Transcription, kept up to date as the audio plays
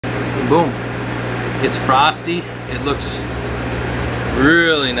boom. It's frosty. It looks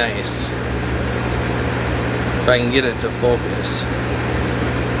really nice. If I can get it to focus.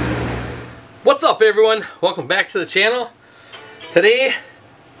 What's up, everyone? Welcome back to the channel. Today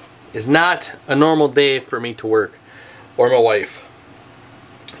is not a normal day for me to work or my wife.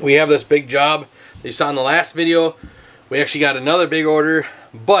 We have this big job that you saw in the last video. We actually got another big order,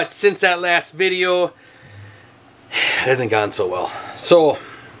 but since that last video, it hasn't gone so well. So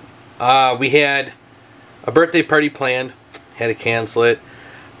we had a birthday party planned, had to cancel it.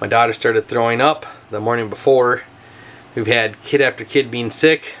 My daughter started throwing up the morning before. We've had kid after kid being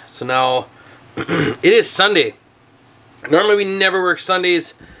sick, so now it is Sunday. Normally we never work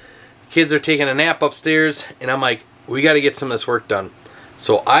Sundays. Kids are taking a nap upstairs, and I'm like, we got to get some of this work done.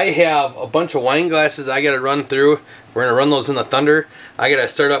 So I have a bunch of wine glasses I got to run through. We're going to run those in the Thunder. I got to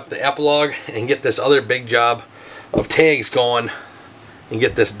start up the epilogue and get this other big job of tags going and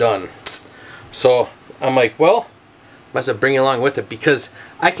get this done. So I'm like, well, must have bring you along with it because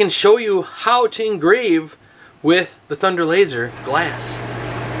I can show you how to engrave with the Thunder laser glass.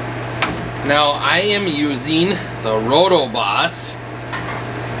 Now I am using the Roto Boss.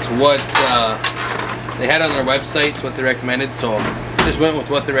 It's what they had on their website. It's what they recommended, so just went with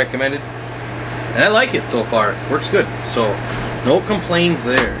what they recommended, and I like it so far. It works good, so no complaints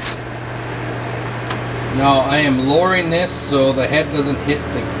there. Now I am lowering this so the head doesn't hit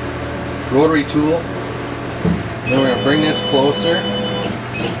the rotary tool. Then we're going to bring this closer.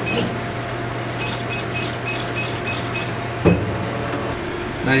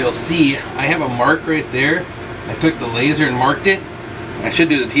 Now you'll see I have a mark right there. I took the laser and marked it. I should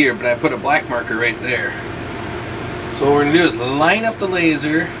do it here, but I put a black marker right there. So what we're going to do is line up the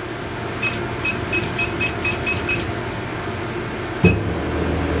laser.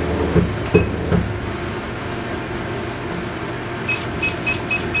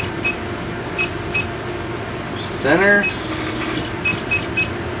 Center.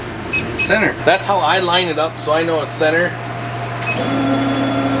 Center. That's how I line it up, so I know it's center.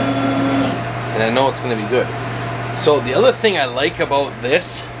 And I know it's going to be good. So the other thing I like about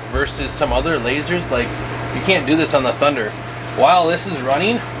this versus some other lasers, like you can't do this on the Thunder. While this is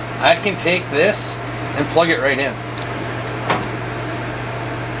running, I can take this and plug it right in.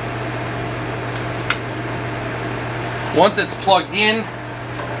 Once it's plugged in,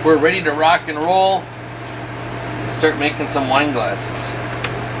 we're ready to rock and roll and start making some wine glasses.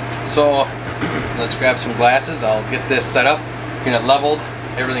 So let's grab some glasses. I'll get this set up, get it leveled,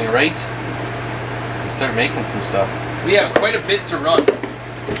 everything right, and start making some stuff. We have quite a bit to run.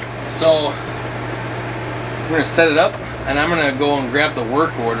 So we're going to set it up, and I'm going to go and grab the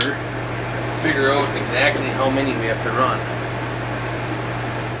work order, figure out exactly how many we have to run.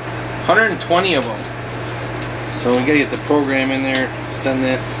 120 of them. So we got to get the program in there, send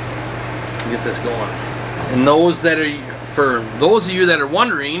this, and get this going. And those that are, for those of you that are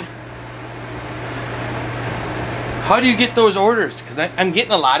wondering, how do you get those orders? Because I'm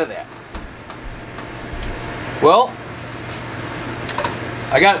getting a lot of that. Well,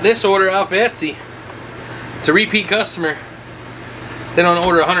 I got this order off Etsy. It's a repeat customer. They don't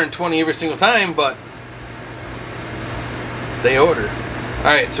order 120 every single time, but they order.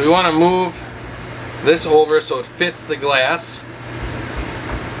 Alright, so we want to move this over so it fits the glass.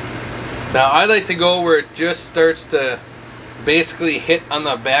 Now I like to go where it just starts to basically hit on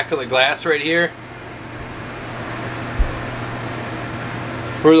the back of the glass right here.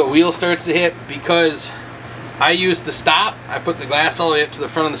 Where the wheel starts to hit, because I use the stop. I put the glass all the way up to the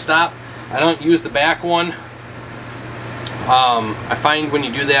front of the stop. I don't use the back one. I find when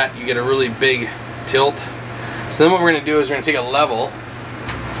you do that, you get a really big tilt. So then what we're going to do is we're going to take a level.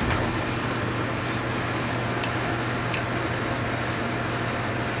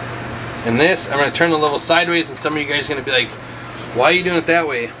 And this, I'm going to turn the level sideways, and some of you guys are going to be like, why are you doing it that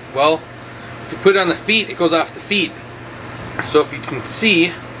way? Well, if you put it on the feet, it goes off the feet. So if you can see,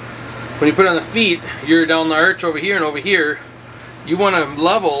 when you put it on the feet, you're down the arch over here and over here. You want to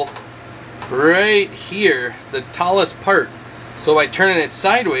level right here, the tallest part. So by turning it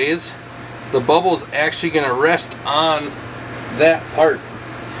sideways, the bubble's actually going to rest on that part.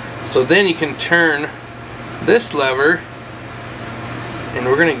 So then you can turn this lever, and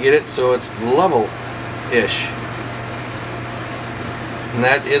we're going to get it so it's level-ish. And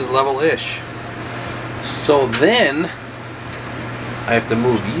that is level-ish. So then I have to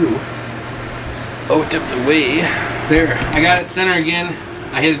move you out of the way. There, I got it center again.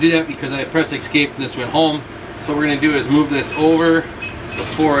 I had to do that because I pressed escape and this went home. So what we're going to do is move this over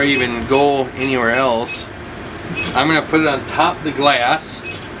before I even go anywhere else. I'm going to put it on top of the glass.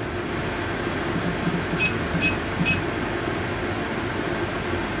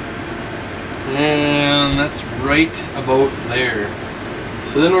 And that's right about there.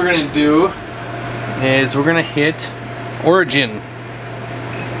 So then what we're gonna do is we're gonna hit origin,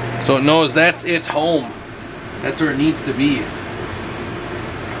 so it knows that's its home. That's where it needs to be.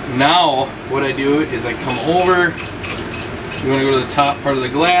 Now what I do is I come over, you want to go to the top part of the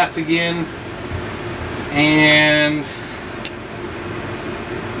glass again, and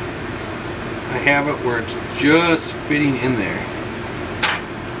I have it where it's just fitting in there.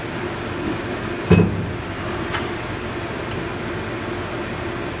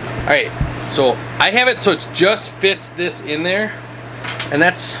 Alright, so I have it so it just fits this in there, and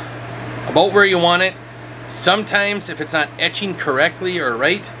that's about where you want it. Sometimes if it's not etching correctly or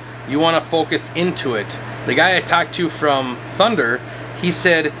right, you want to focus into it. The guy I talked to from Thunder, he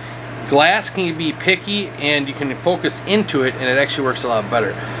said glass can be picky and you can focus into it and it actually works a lot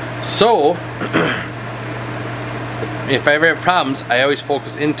better. So if I ever have problems, I always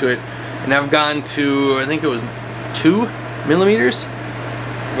focus into it, and I've gone to, I think it was 2 millimeters.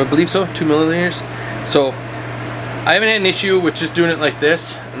 I believe so, 2 millimeters. So I haven't had an issue with just doing it like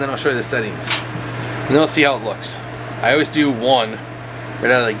this, and then I'll show you the settings, and then I'll see how it looks. I always do 1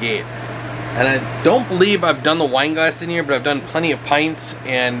 right out of the gate. And I don't believe I've done the wine glass in here, but I've done plenty of pints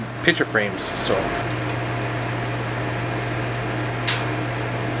and picture frames, so.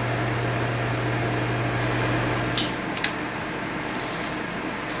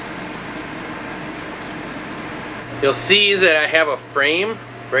 You'll see that I have a frame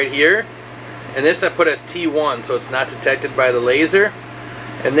right here, and this I put as T1 so it's not detected by the laser.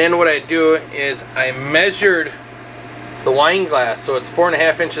 And then what I do is I measured the wine glass so it's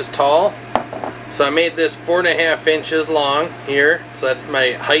 4.5 inches tall. So I made this 4.5 inches long here, so that's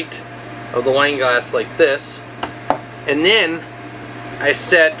my height of the wine glass, like this. And then I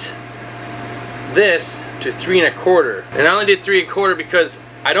set this to 3.25, and I only did 3.25 because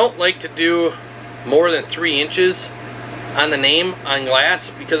I don't like to do more than 3 inches on the name on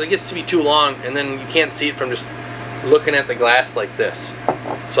glass, because it gets to be too long and then you can't see it from just looking at the glass like this.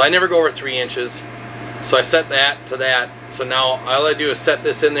 So I never go over 3 inches. So I set that to that. So now all I do is set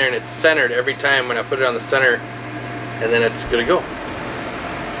this in there and it's centered every time when I put it on the center, and then it's gonna go.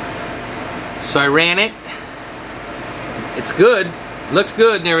 So I ran it. It's good. Looks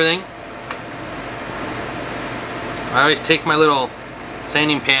good and everything. I always take my little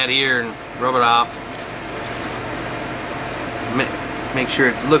sanding pad here and rub it off. Make sure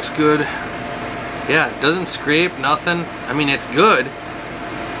it looks good. Yeah, it doesn't scrape, nothing. I mean, it's good,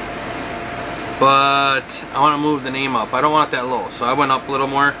 but I want to move the name up. I don't want it that low, so I went up a little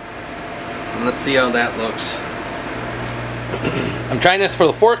more. And let's see how that looks. I'm trying this for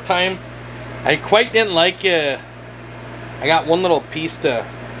the 4th time. I quite didn't like it. I got one little piece to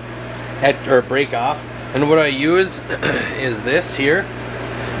break off, and what I use is this here,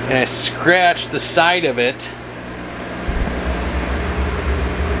 and I scratch the side of it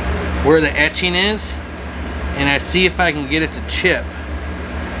where the etching is, and I see if I can get it to chip.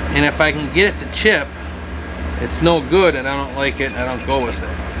 And if I can get it to chip, it's no good and I don't like it, I don't go with it.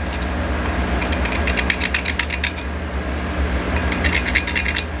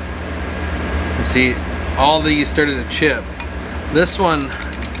 You see, all these started to chip. This one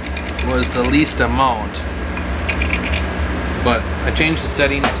was the least amount, but I changed the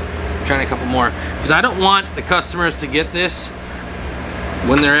settings. I'm trying a couple more, because I don't want the customers to get this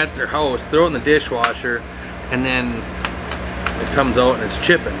when they're at their house, throw it in the dishwasher, and then it comes out and it's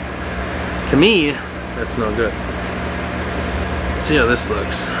chipping. To me, that's no good. Let's see how this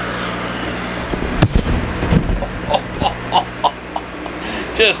looks.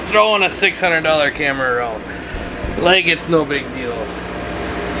 Just throwing a $600 camera around like it's no big deal.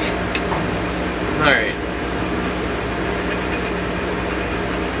 Alright.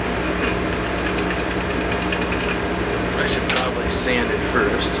 I should probably sand it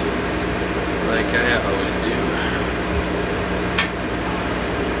first, like I always do.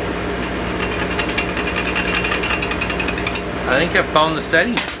 I think I found the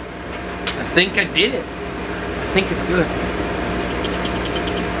setting. I think I did it. I think it's good.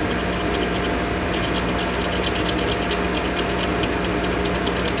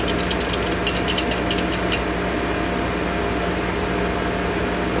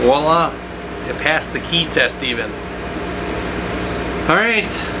 Voila! It passed the key test even.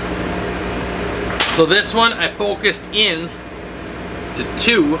 Alright, so this one I focused in to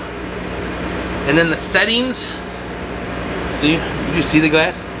 2, and then the settings, see, did you see the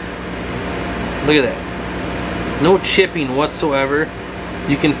glass? Look at that. No chipping whatsoever.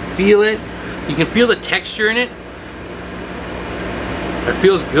 You can feel it. You can feel the texture in it. It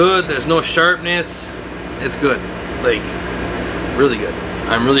feels good. There's no sharpness. It's good. Like, really good.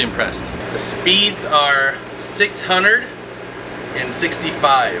 I'm really impressed. The speeds are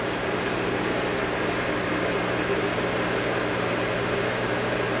 665.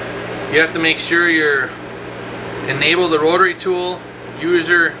 You have to make sure you enable the rotary tool,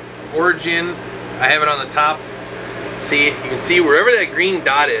 user origin. I have it on the top. See, you can see wherever that green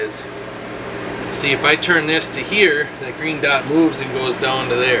dot is. See, if I turn this to here, that green dot moves and goes down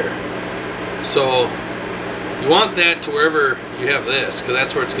to there. So you want that to wherever you have this, because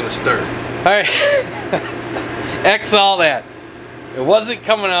that's where it's going to start. Alright. X all that. It wasn't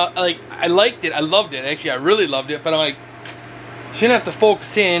coming out, like, I liked it, I loved it. Actually, I really loved it, but I'm like, shouldn't have to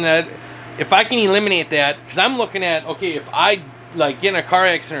focus in. If I can eliminate that, because I'm looking at, okay, if I like get in a car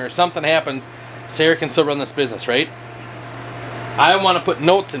accident or something happens, Sarah can still run this business, right? I want to put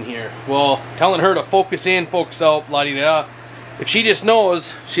notes in here. Well, telling her to focus in, focus out, blah, blah, blah. If she just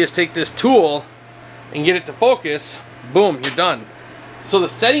knows, she has to take this tool and get it to focus, boom, you're done. So the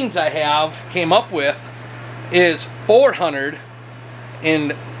settings I have came up with is 400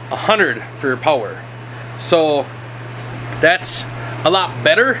 and 100 for power. So that's a lot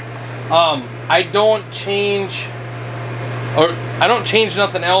better. I don't change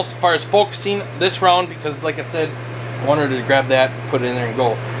nothing else as far as focusing this round, because like I said, I wanted to grab that, put it in there and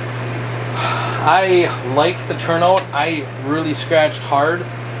go. I like the turnout. I really scratched hard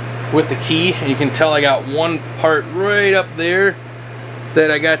with the key, and you can tell I got one part right up there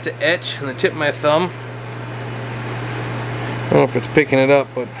that I got to etch on the tip of my thumb. I don't know if it's picking it up,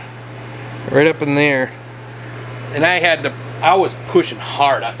 but right up in there. And I was pushing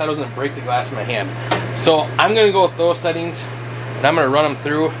hard. I thought I was gonna break the glass in my hand. So I'm gonna go with those settings and I'm gonna run them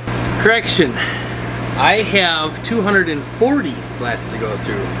through. Correction, I have 240 glasses to go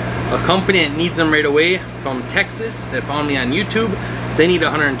through. A company that needs them right away from Texas that found me on YouTube, they need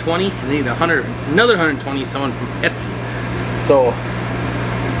 120, and they need another 120, someone from Etsy. So,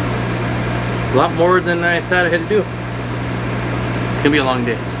 a lot more than I thought I had to do. It's gonna be a long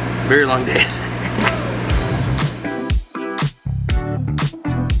day, very long day.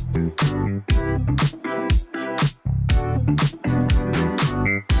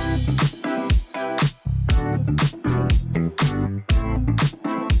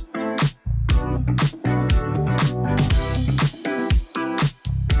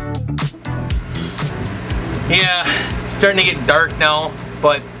 Yeah, it's starting to get dark now,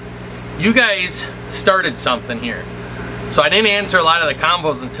 but you guys started something here. So I didn't answer a lot of the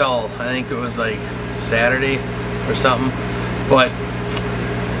combos until I think it was like Saturday or something, but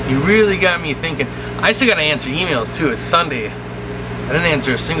you really got me thinking. I still gotta answer emails too. It's Sunday. I didn't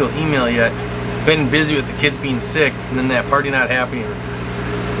answer a single email yet. Been busy with the kids being sick and then that party not happening.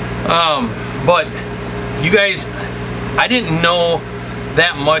 But you guys, I didn't know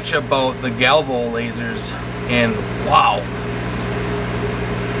that much about the Galvo lasers, and wow.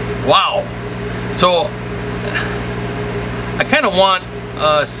 So I kind of want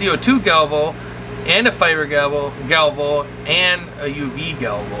a CO2 Galvo and a fiber Galvo and a UV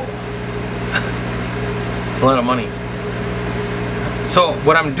Galvo. It's a lot of money. So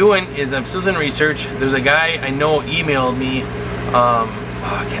what I'm doing is I'm still doing research. There's a guy I know emailed me,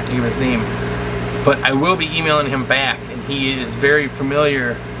 I can't think of his name, but I will be emailing him back, and he is very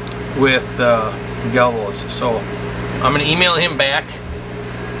familiar with Galvos. So I'm gonna email him back,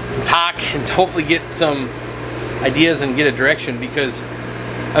 talk, and hopefully get some ideas and get a direction, because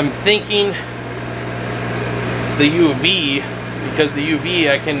I'm thinking the UV, because the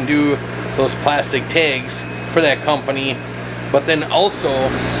UV I can do those plastic tags for that company, but then also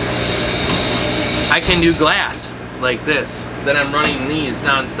I can do glass like this. Then I'm running these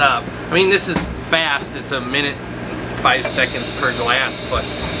non-stop. I mean, this is fast, it's a minute 5 seconds per glass, but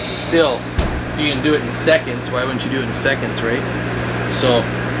still, if you can do it in seconds, why wouldn't you do it in seconds, right? So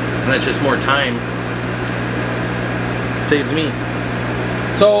that's just more time. Saves me.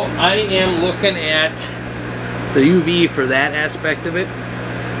 So I am looking at the UV for that aspect of it,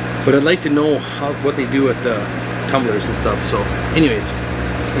 but I'd like to know what they do with the tumblers and stuff. So anyways,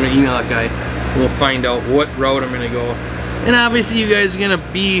 I'm gonna email that guy and we'll find out what route I'm gonna go. And obviously you guys are gonna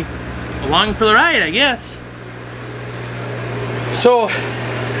be along for the ride, I guess. So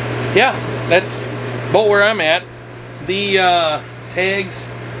yeah, that's about where I'm at. The tags,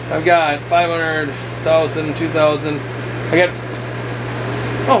 I've got 500,000, 2,000. I got,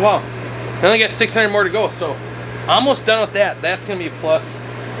 oh wow, I only got 600 more to go, so almost done with that. That's gonna be a plus.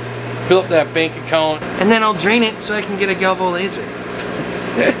 Fill up that bank account, and then I'll drain it so I can get a Galvo laser.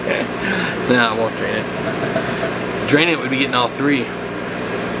 No, I won't drain it. Drain it would be getting all three. I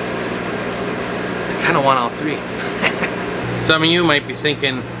kind of want all three. Some of you might be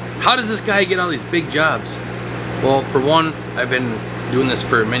thinking, how does this guy get all these big jobs? Well, for one, I've been doing this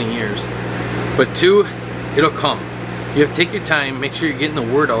for many years. But two, it'll come. You have to take your time, make sure you're getting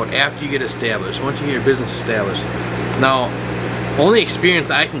the word out after you get established, once you get your business established. Now, only experience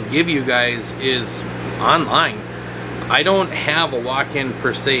I can give you guys is online. I don't have a walk-in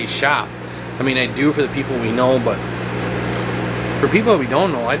per se shop. I mean, I do for the people we know, but for people we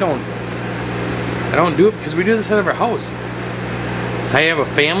don't know, I don't do it because we do this out of our house. I have a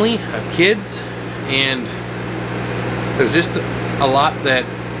family, I have kids, and there's just a lot that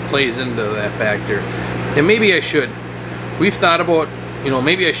plays into that factor. And maybe I should. We've thought about, you know,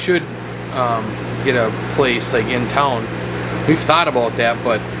 maybe I should get a place like in town. We've thought about that,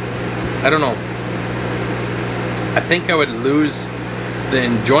 but I don't know. I think I would lose the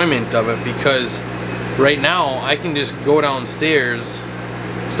enjoyment of it because right now I can just go downstairs,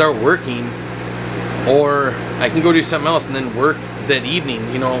 start working, or I can go do something else and then work that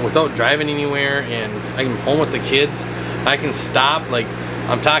evening, you know, without driving anywhere, and I can be home with the kids. I can stop, like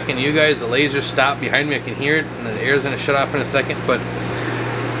I'm talking to you guys, the laser stopped behind me, I can hear it, and the air's gonna shut off in a second. But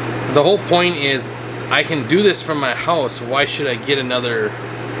the whole point is I can do this from my house. Why should I get another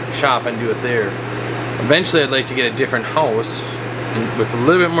shop and do it there? Eventually I'd like to get a different house and with a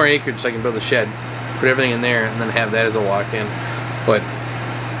little bit more acreage so I can build a shed, put everything in there, and then have that as a walk-in. But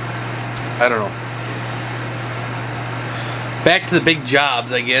I don't know. Back to the big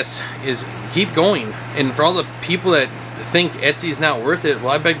jobs, I guess, is keep going. And for all the people that think Etsy's not worth it, well,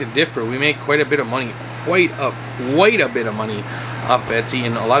 I beg to differ. We make quite a bit of money, quite a bit of money off Etsy,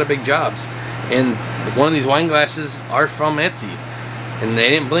 and a lot of big jobs. And one of these wine glasses are from Etsy, and they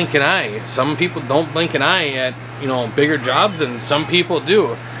didn't blink an eye. Some people don't blink an eye at, you know, bigger jobs, and some people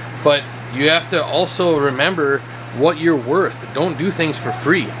do. But you have to also remember what you're worth. Don't do things for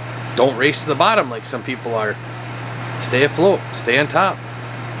free. Don't race to the bottom like some people are. Stay afloat, stay on top.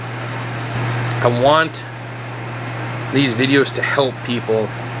 I want these videos to help people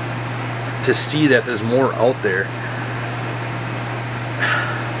to see that there's more out there.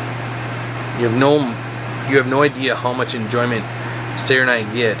 You have no idea how much enjoyment Sarah and I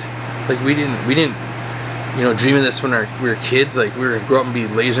get. Like we didn't, you know, dream of this when we were kids. Like we were gonna grow up and be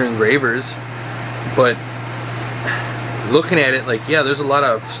laser engravers. But looking at it, like, yeah, there's a lot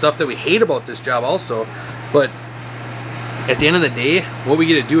of stuff that we hate about this job also. But at the end of the day, what we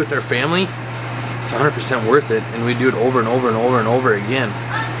get to do with our family, it's 100% worth it, and we do it over and over and over and over again.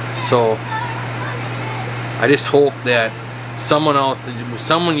 So I just hope that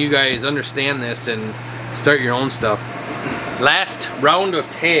someone you guys understand this and start your own stuff. Last round of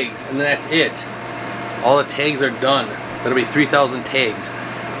tags, and that's it. All the tags are done. That'll be 3,000 tags.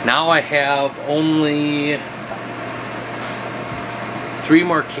 Now I have only 3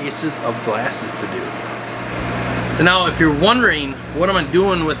 more cases of glasses to do. So now if you're wondering what am I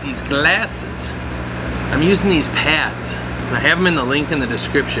doing with these glasses, I'm using these pads. And I have them in the link in the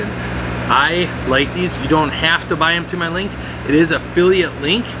description. I like these. You don't have to buy them through my link. It is affiliate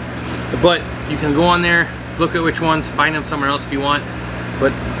link, but you can go on there, look at which ones, find them somewhere else if you want.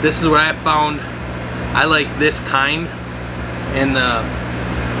 But this is what I found. I like this kind, and the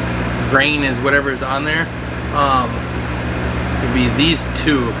grain is whatever is on there. It'd be these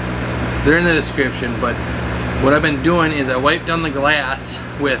 2. They're in the description, but what I've been doing is I wipe down the glass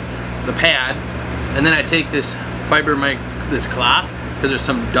with the pad, and then I take this this cloth, because there's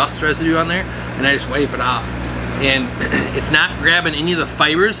some dust residue on there, and I just wipe it off. And it's not grabbing any of the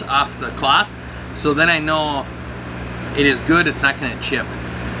fibers off the cloth, so then I know it is good, it's not gonna chip.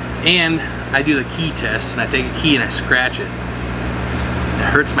 And I do the key test, and I take a key and I scratch it. It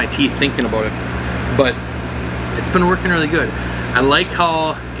hurts my teeth thinking about it, but it's been working really good. I like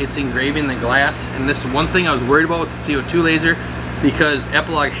how it's engraving the glass, and this is one thing I was worried about with the CO2 laser, because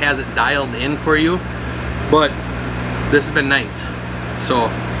Epilog has it dialed in for you, but this has been nice. So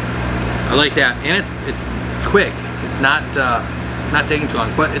I like that, and it's quick. It's not taking too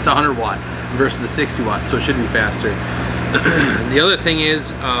long, but it's 100 watt versus a 60 watt, so it should be faster. The other thing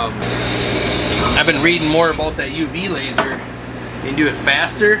is, I've been reading more about that UV laser. You can do it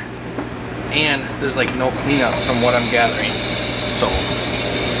faster, and there's like no cleanup from what I'm gathering. So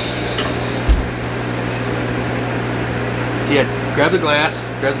yeah, grab the glass,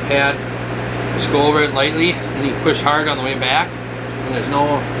 grab the pad, just go over it lightly, and you push hard on the way back, and there's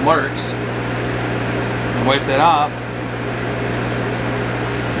no marks. And wipe that off,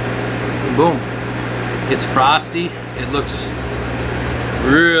 and boom. It's frosty, it looks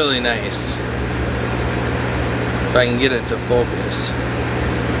really nice. If I can get it to focus.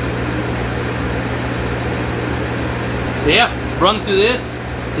 So yeah, run through this.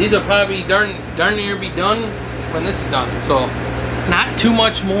 These will probably darn near be done when this is done. So not too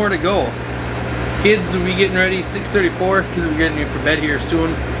much more to go. Kids will be getting ready 6:34 because we're getting ready for bed here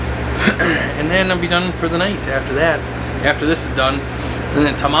soon. And then I'll be done for the night after that. After this is done. And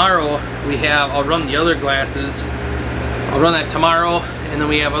then tomorrow we have, I'll run the other glasses. I'll run that tomorrow, and then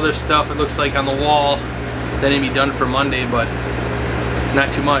we have other stuff it looks like on the wall that ain't be done for Monday, but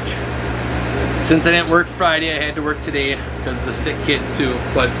not too much. Since I didn't work Friday, I had to work today because of the sick kids too,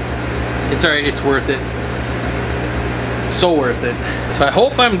 but it's alright, it's worth it. It's so worth it. So I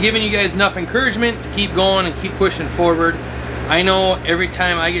hope I'm giving you guys enough encouragement to keep going and keep pushing forward. I know every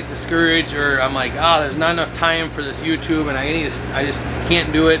time I get discouraged or I'm like, there's not enough time for this YouTube and I just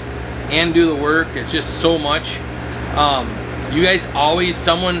can't do it and do the work. It's just so much. You guys always,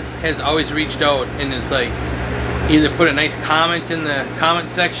 someone has always reached out and is like, either put a nice comment in the comment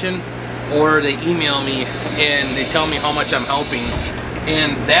section or they email me and they tell me how much I'm helping.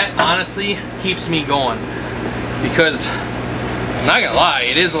 And that honestly keeps me going, because I'm not gonna lie,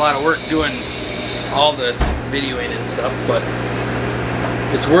 it is a lot of work doing all this videoing and stuff, but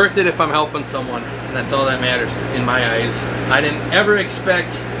it's worth it if I'm helping someone, and that's all that matters in my eyes. I didn't ever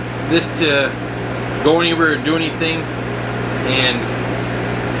expect this to go anywhere or do anything, and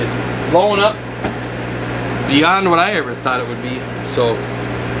it's blowing up beyond what I ever thought it would be. So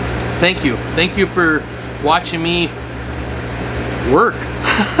thank you for watching me work.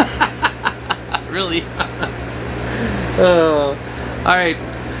 Really. Alright,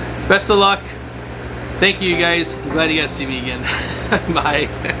 best of luck. Thank you guys. I'm glad you guys see me again. Bye.